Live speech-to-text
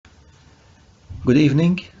Good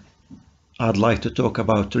evening. I'd like to talk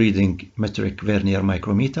about reading metric Vernier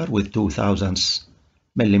micrometer with 2000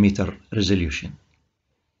 millimeter resolution.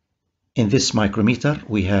 In this micrometer,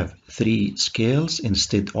 we have 3 scales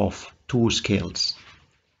instead of 2 scales.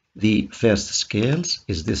 The first scale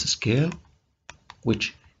is this scale,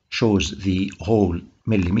 which shows the whole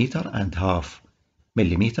millimeter and half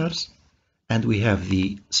millimeters. And we have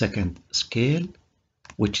the second scale,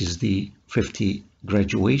 which is the 50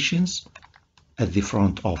 graduations at the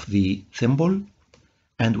front of the thimble,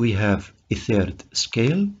 and we have a third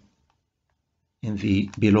scale. In the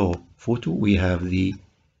below photo we have the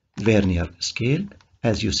vernier scale.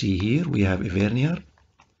 As you see here, we have a vernier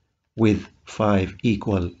with 5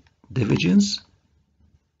 equal divisions.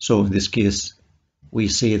 So in this case we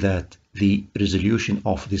say that the resolution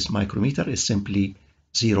of this micrometer is simply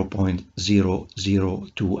 0.002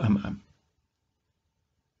 mm.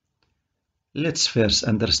 Let's first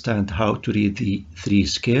understand how to read the 3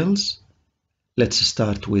 scales. Let's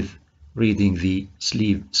start with reading the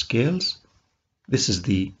sleeve scales. This is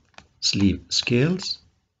the sleeve scales,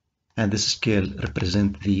 and this scale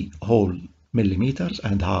represents the whole millimeters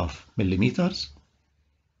and half millimeters.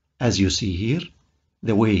 As you see here,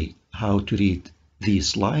 the way how to read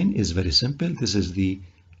this line is very simple. This is the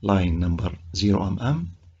line number 0 mm.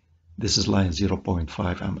 This is line 0.5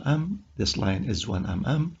 mm. This line is 1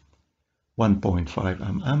 mm. 1.5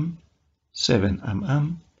 mm, 7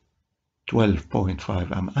 mm, 12.5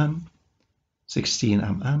 mm, 16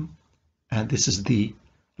 mm, and this is the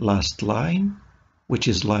last line, which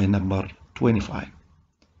is line number 25.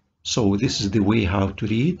 So this is the way how to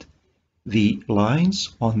read the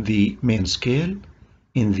lines on the main scale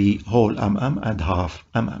in the whole mm and half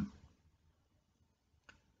mm.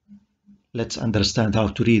 Let's understand how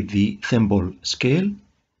to read the thimble scale.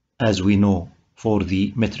 As we know, for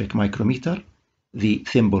the metric micrometer, the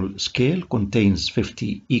thimble scale contains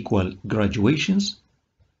 50 equal graduations.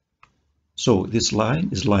 So this line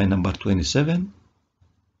is line number 27.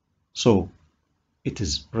 So it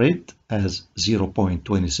is read as 0.27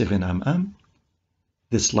 mm.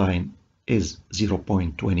 This line is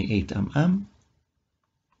 0.28 mm,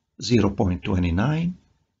 0.29,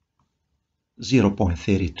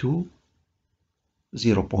 0.32,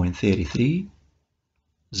 0.33,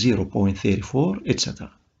 0.34, etc.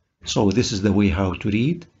 So this is the way how to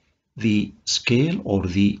read the scale or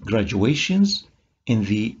the graduations in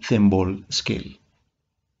the thimble scale.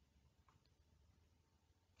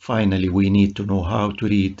 Finally, we need to know how to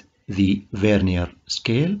read the vernier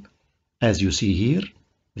scale. As you see here,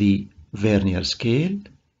 the vernier scale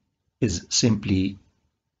is simply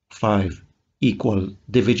 5 equal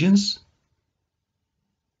divisions,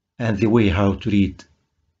 and the way how to read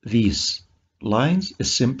these lines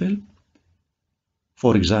is simple.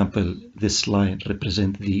 For example, this line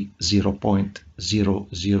represents the 0.000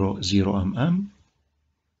 mm.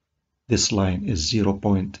 This line is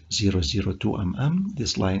 0.002 mm.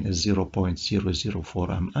 This line is 0.004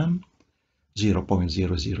 mm,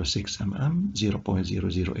 0.006 mm,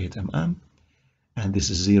 0.008 mm, and this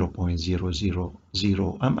is 0.000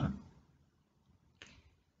 mm.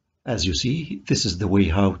 As you see, this is the way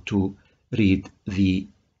how to read the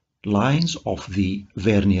lines of the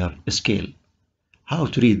vernier scale. How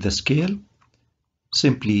to read the scale?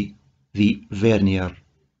 Simply, the vernier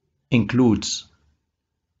includes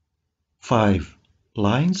 5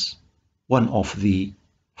 lines. One of the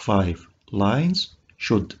 5 lines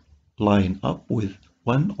should line up with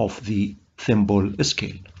one of the thimble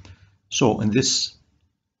scale. So in this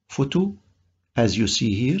photo, as you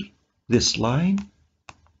see here, this line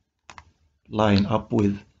up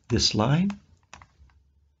with this line.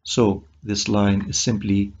 So this line is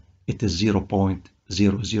simply, it is 0.004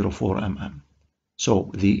 mm. So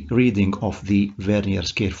the reading of the vernier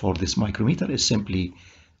scale for this micrometer is simply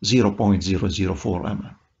 0.004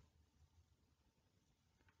 mm.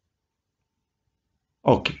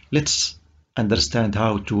 Okay, let's understand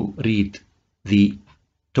how to read the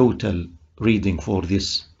total reading for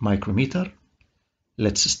this micrometer.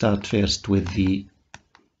 Let's start first with the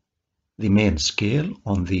main scale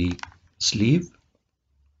on the sleeve.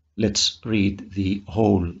 Let's read the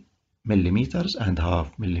whole millimeters and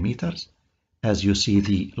half millimeters. As you see,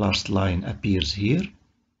 the last line appears here.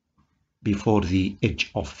 Before the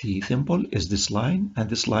edge of the thimble is this line, and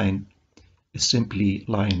this line is simply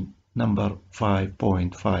line number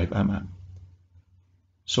 5.5 mm.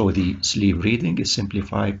 So the sleeve reading is simply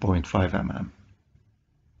 5.5 mm.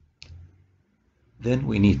 Then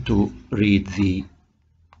we need to read the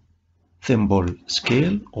thimble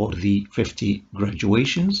scale or the 50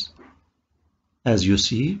 graduations. As you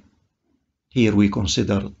see, here we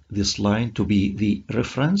consider this line to be the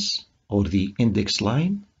reference or the index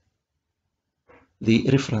line. The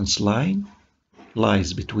reference line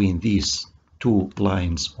lies between these two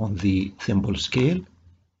lines on the thimble scale.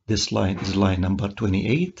 This line is line number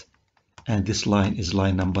 28 and this line is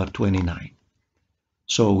line number 29.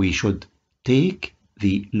 So we should take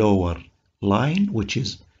the lower line, which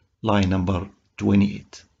is line number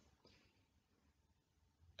 28.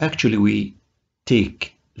 Actually, we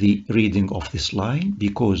take the reading of this line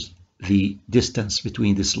because the distance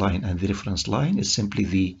between this line and the reference line is simply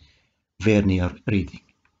the Vernier reading.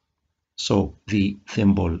 So the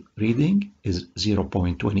thimble reading is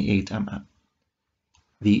 0.28 mm.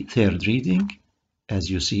 The third reading, as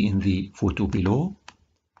you see in the photo below,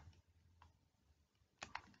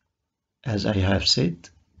 as I have said,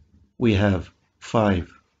 we have 5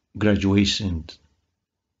 graduations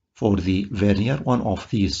for the vernier. One of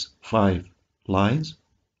these 5 lines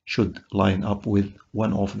should line up with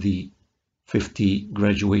one of the 50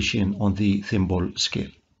 graduation on the thimble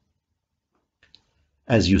scale.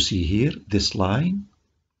 As you see here, this line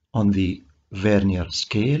on the vernier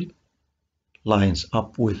scale lines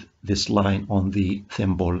up with this line on the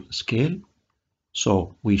thimble scale.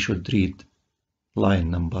 So we should read line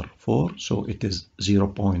number 4, so it is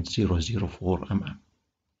 0.004 mm.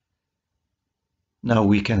 Now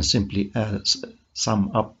we can simply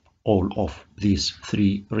sum up all of these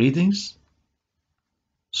 3 readings.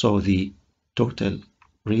 So the total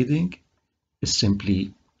reading is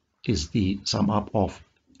simply the sum up of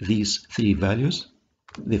these 3 values.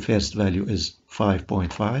 The first value is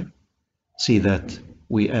 5.5. See that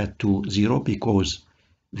we add to 0 because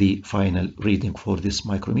the final reading for this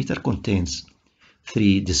micrometer contains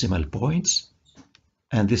 3 decimal points,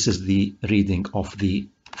 and this is the reading of the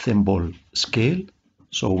thimble scale.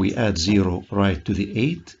 So we add 0 right to the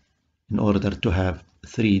 8 in order to have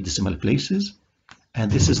 3 decimal places,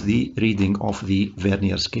 and this is the reading of the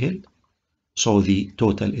vernier scale. So the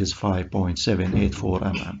total is 5.784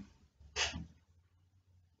 mm.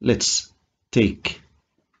 Let's take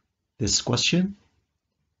this question.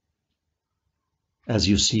 As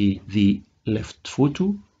you see, the left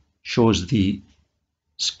photo shows the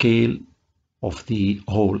scale of the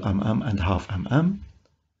whole mm and half mm.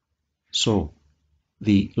 So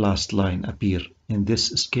the last line appear in this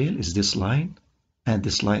scale is this line, and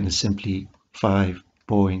this line is simply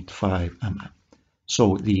 5.5 mm.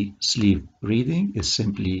 So the sleeve reading is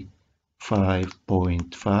simply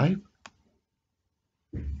 5.5.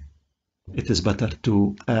 It is better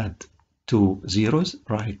to add 2 zeros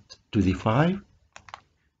right to the 5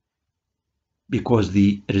 because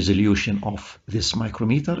the resolution of this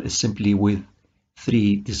micrometer is simply with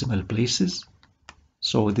 3 decimal places.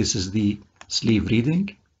 So this is the sleeve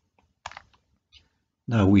reading.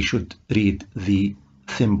 Now we should read the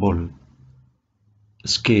thimble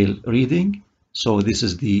scale reading. So this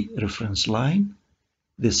is the reference line.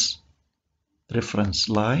 This reference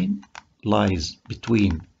line lies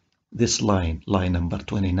between this line, line number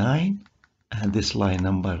 29, and this line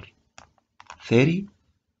number 30.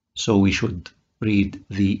 So we should read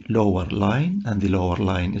the lower line, and the lower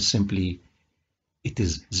line is simply, it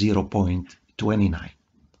is 0.29.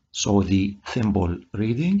 So the thimble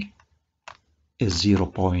reading is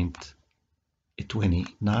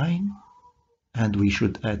 0.29, and we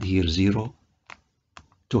should add here 0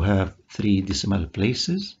 to have 3 decimal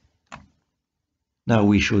places. Now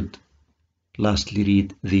we should lastly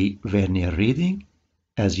read the vernier reading.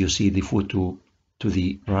 As you see the photo to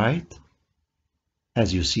the right,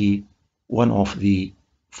 as you see, one of the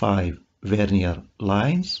 5 vernier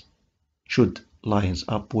lines should lines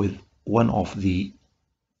up with one of the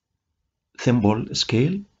thimble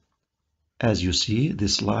scale. As you see,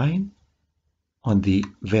 this line on the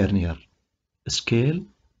vernier scale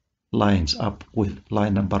lines up with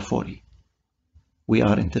line number 40. We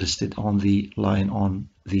are interested on the line on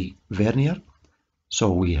the vernier,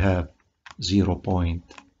 so we have 0.006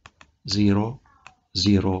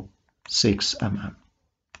 mm.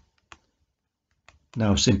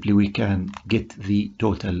 Now simply we can get the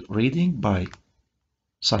total reading by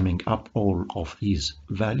summing up all of these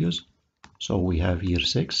values. So we have here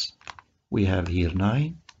 6, we have here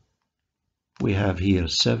 9, we have here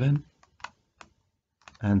 7,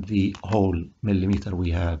 and the whole millimeter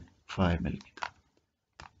we have 5 millimeter.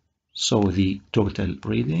 So the total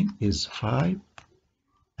reading is 5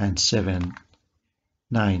 and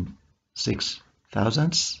 7/96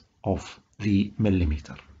 thousandths of the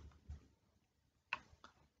millimeter.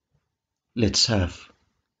 Let's have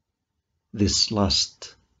this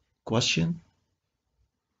last question.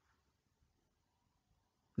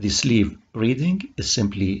 The sleeve reading is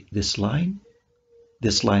simply this line.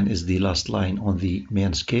 This line is the last line on the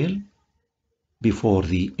main scale. before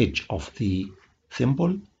the edge of the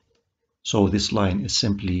thimble. So this line is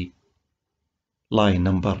simply line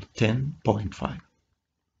number 10.5.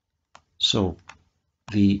 So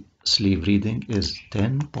the sleeve reading is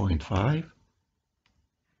 10.5.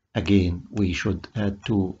 Again, we should add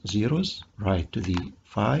 2 zeros right to the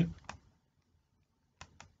 5.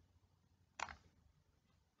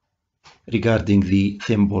 Regarding the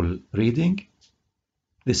thimble reading,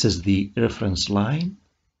 this is the reference line.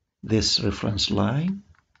 This reference line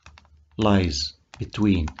lies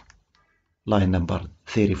between line number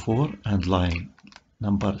 34 and line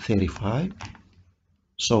number 35.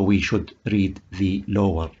 So we should read the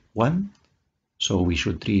lower one. So we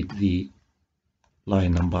should read the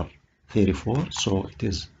line number 34. So it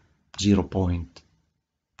is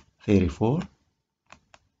 0.34.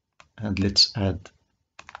 And let's add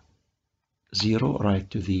 0 right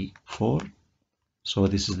to the 4. So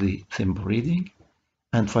this is the thimble reading.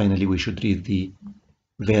 And finally, we should read the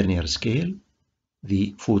vernier scale.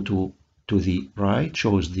 The photo to the right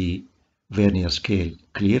shows the vernier scale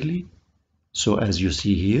clearly. So as you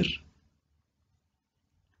see here,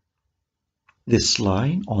 this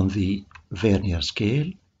line on the vernier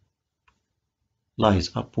scale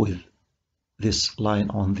lines up with this line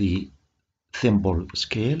on the thimble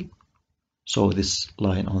scale. So this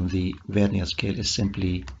line on the vernier scale is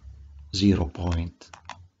simply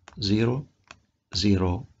 0.004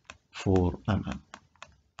 mm.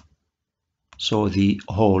 So the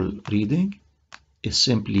whole reading is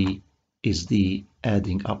simply the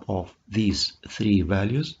adding up of these three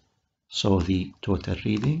values. So the total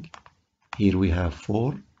reading, here we have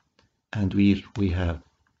 4, and here we have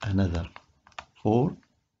another 4,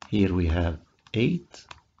 here we have 8,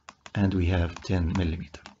 and we have 10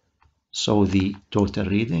 millimeter. So the total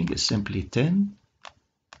reading is simply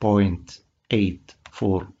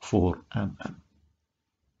 10.844 mm.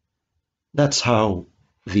 That's how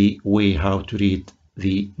to read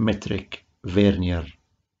the metric vernier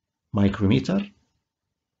micrometer.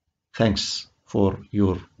 Thanks for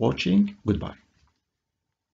your watching. Goodbye.